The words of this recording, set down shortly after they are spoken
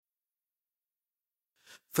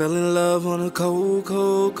Fell in love on a cold,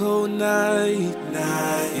 cold, cold night.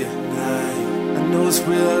 I know it's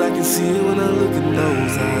real, I can see it when I look in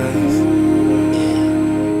those eyes.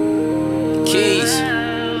 Keys,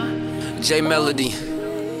 J.Melodi,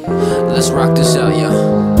 let's rock this out, yo.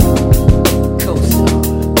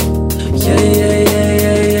 Yeah, yeah, yeah,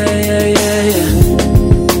 yeah, yeah, yeah, yeah, yeah.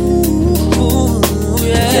 Ooh,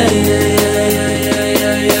 yeah, yeah, yeah, yeah, yeah,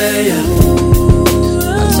 yeah, yeah, yeah.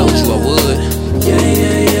 I told you I would. Yeah,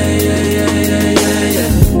 yeah, yeah, yeah, yeah, yeah, yeah,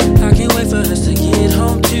 yeah. I can't wait for us to get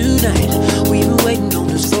home tonight. We've been waiting on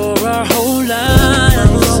this for our whole lives.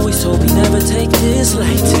 Mama always told me never take this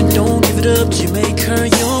light. Don't give it up, you make her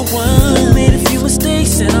your one. Made a few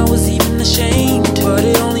mistakes and I was even ashamed, but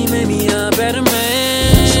it only made me a better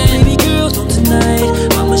man. So baby girl, don't tonight,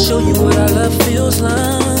 I'ma show you what our love feels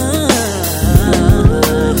like.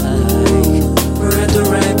 We're at the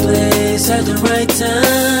right place at the right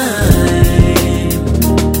time.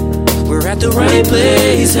 We're at the right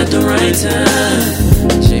place at the right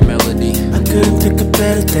time. J.Melodi. I couldn't pick a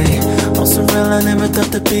better day. On some real, I never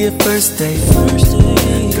thought there'd be a first date.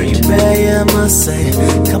 Girl, you bad, yeah, I must say.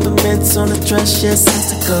 Compliments on the dress, yes,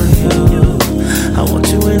 since to go you. I want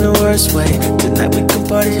you in the worst way. Tonight we can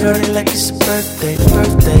party early like it's your birthday.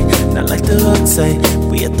 Not like the hood say.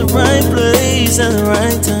 We at the right place at the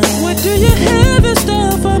right time. What do you have in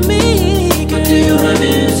store for me, girl? What do you have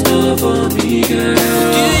in store for me, girl?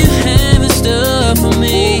 What do you have in store for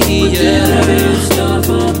me? What do you have in store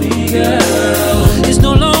for me, girl? It's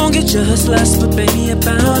no longer just lust, but baby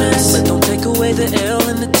about us. But don't take away the L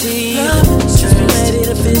and the T. Just be ready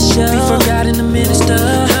to fish up. We forgot in the minister.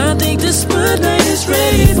 I think the spotlight is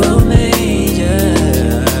ready for me,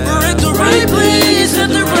 yeah. We're at the right place at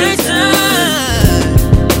the right time.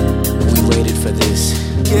 We waited for this.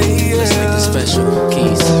 Yeah, Let's make it special.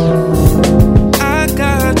 Keys. I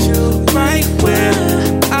got you right where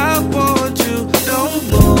I want you. Don't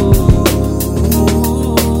move.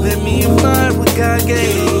 Let me find what God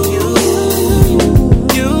gave you.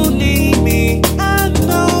 You need me, I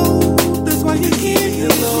know. That's why you can't leave me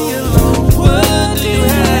alone. What do you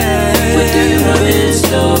have? What do you have in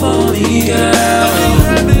store for me, girl? What do you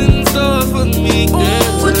have in store for me,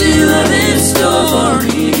 girl? What do you have in store for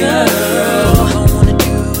me, girl? All I wanna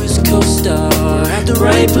do is co-star at the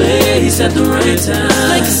right place at the right time.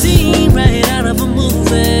 Like a scene right out of a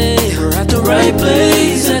movie. We're at the right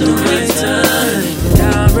place at the right time.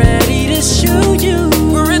 I'm ready to show you.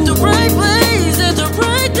 We're at the right place at the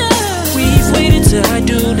right time. We've waited till I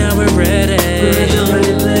do, now we're ready. We're at the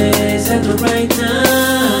right place at the right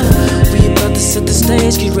time. We about to set the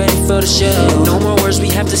stage, get ready for the show. No more words we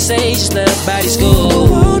have to say, just let our bodies go.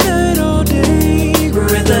 All night, all day.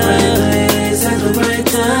 We're at the right place at the right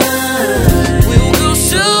time. We'll go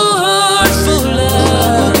so hard for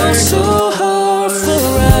love. We'll go so hard for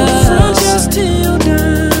us. From dusk till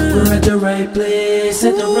dawn. We're at the right place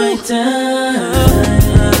at the right time.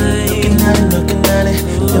 Looking at it,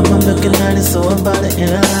 yeah, I'm looking at it, so about it,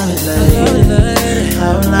 and I love it, like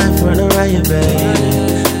how life run around you, baby.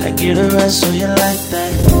 I get a rush, so you like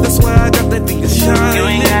that. That's why I got that thing to shine.